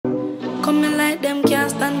Coming like them can't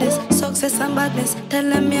stand this. Success and badness. Tell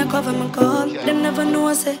them me I cover my call. Them never know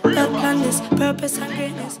I say God plan this. Purpose and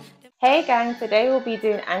greatness. Hey gang, today we'll be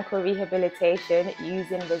doing ankle rehabilitation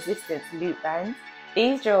using resistance loop bands.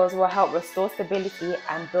 These drills will help restore stability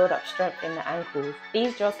and build up strength in the ankles.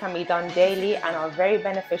 These drills can be done daily and are very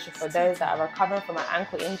beneficial for those that are recovering from an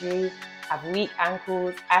ankle injury, have weak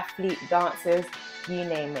ankles, athletes, dancers, you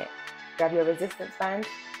name it. Grab your resistance band,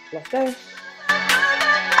 let's go.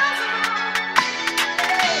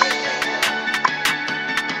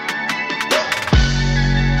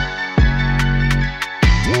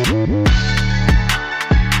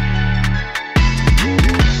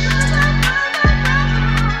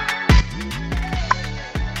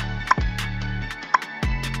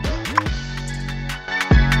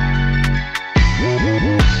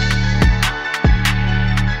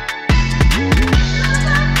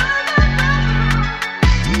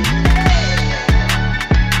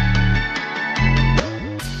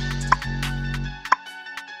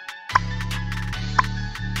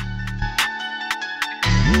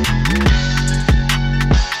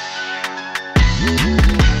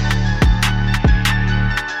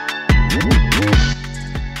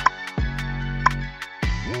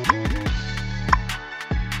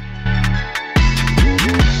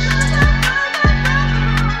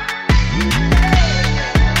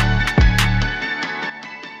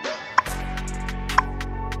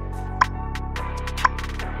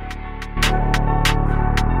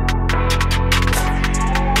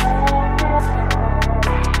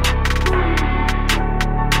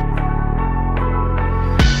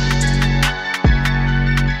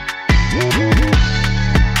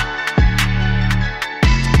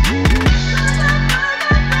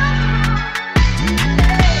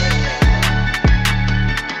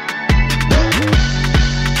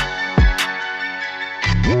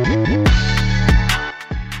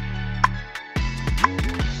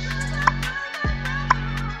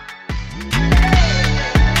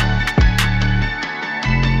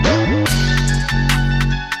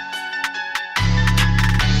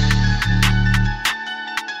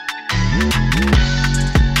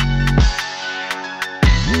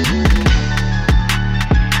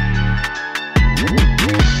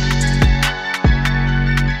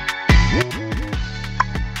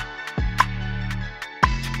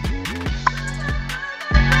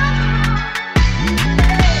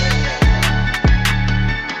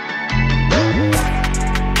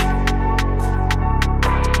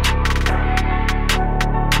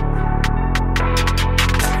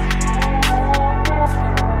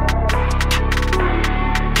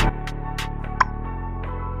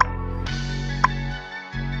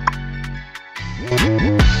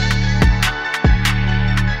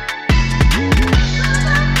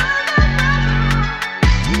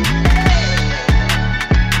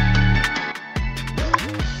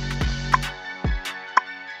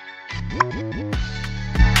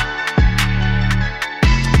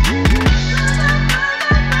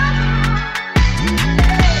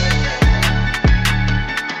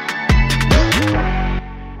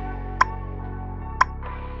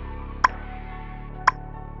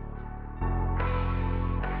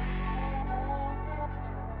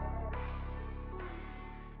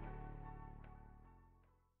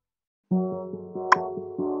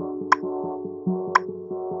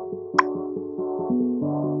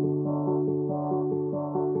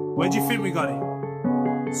 Where do you think we got it?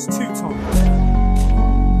 It's 2 tons.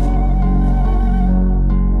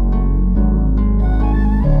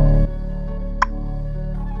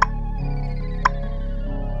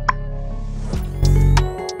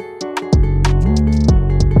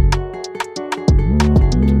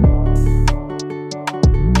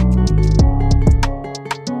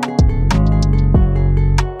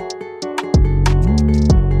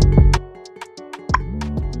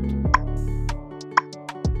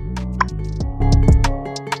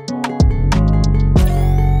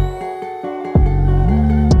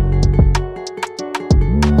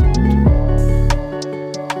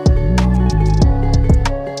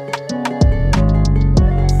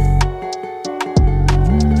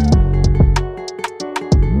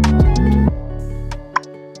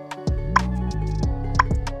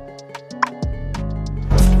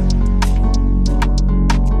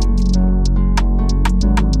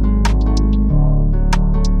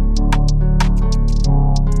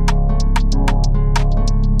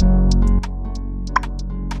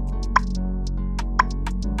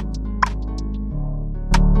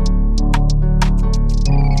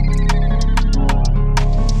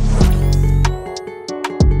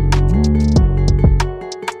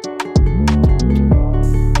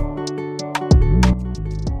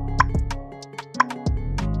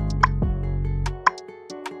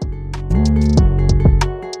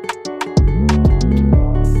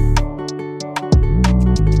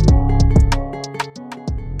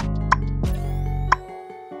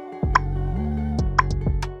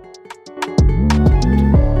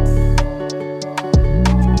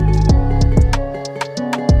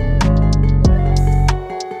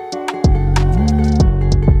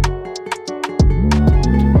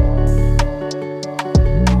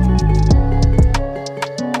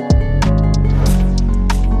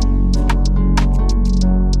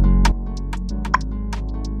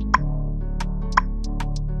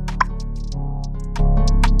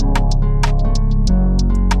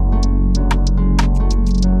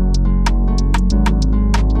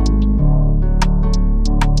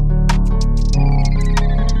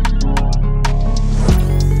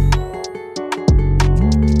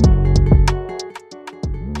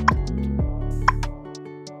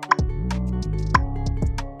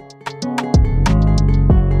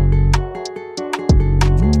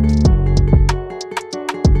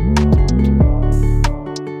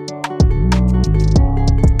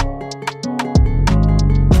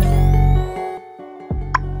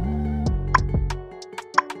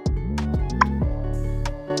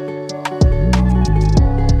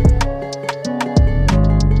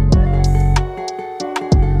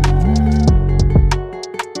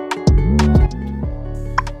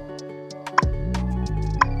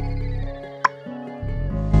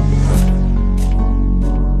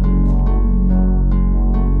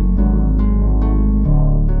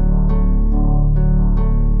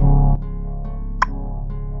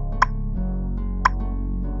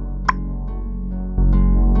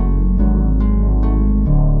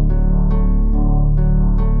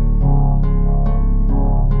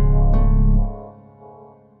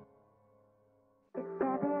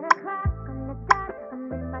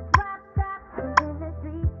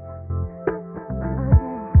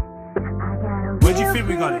 Where do you think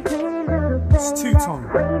we got it? It's two-tone.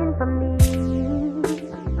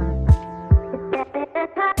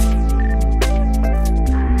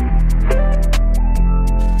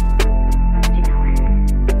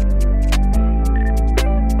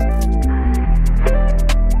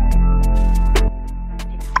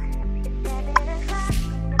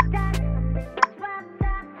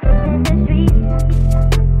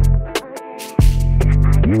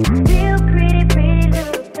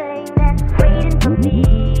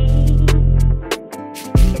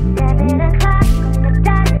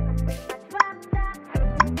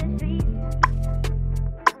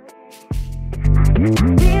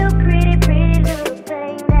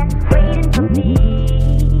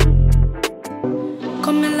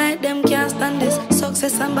 Coming like them can't stand this.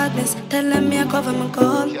 Success and badness. Tell them me I cover my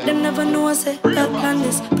call. Them never know I say God plan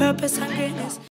this. Purpose and greatness.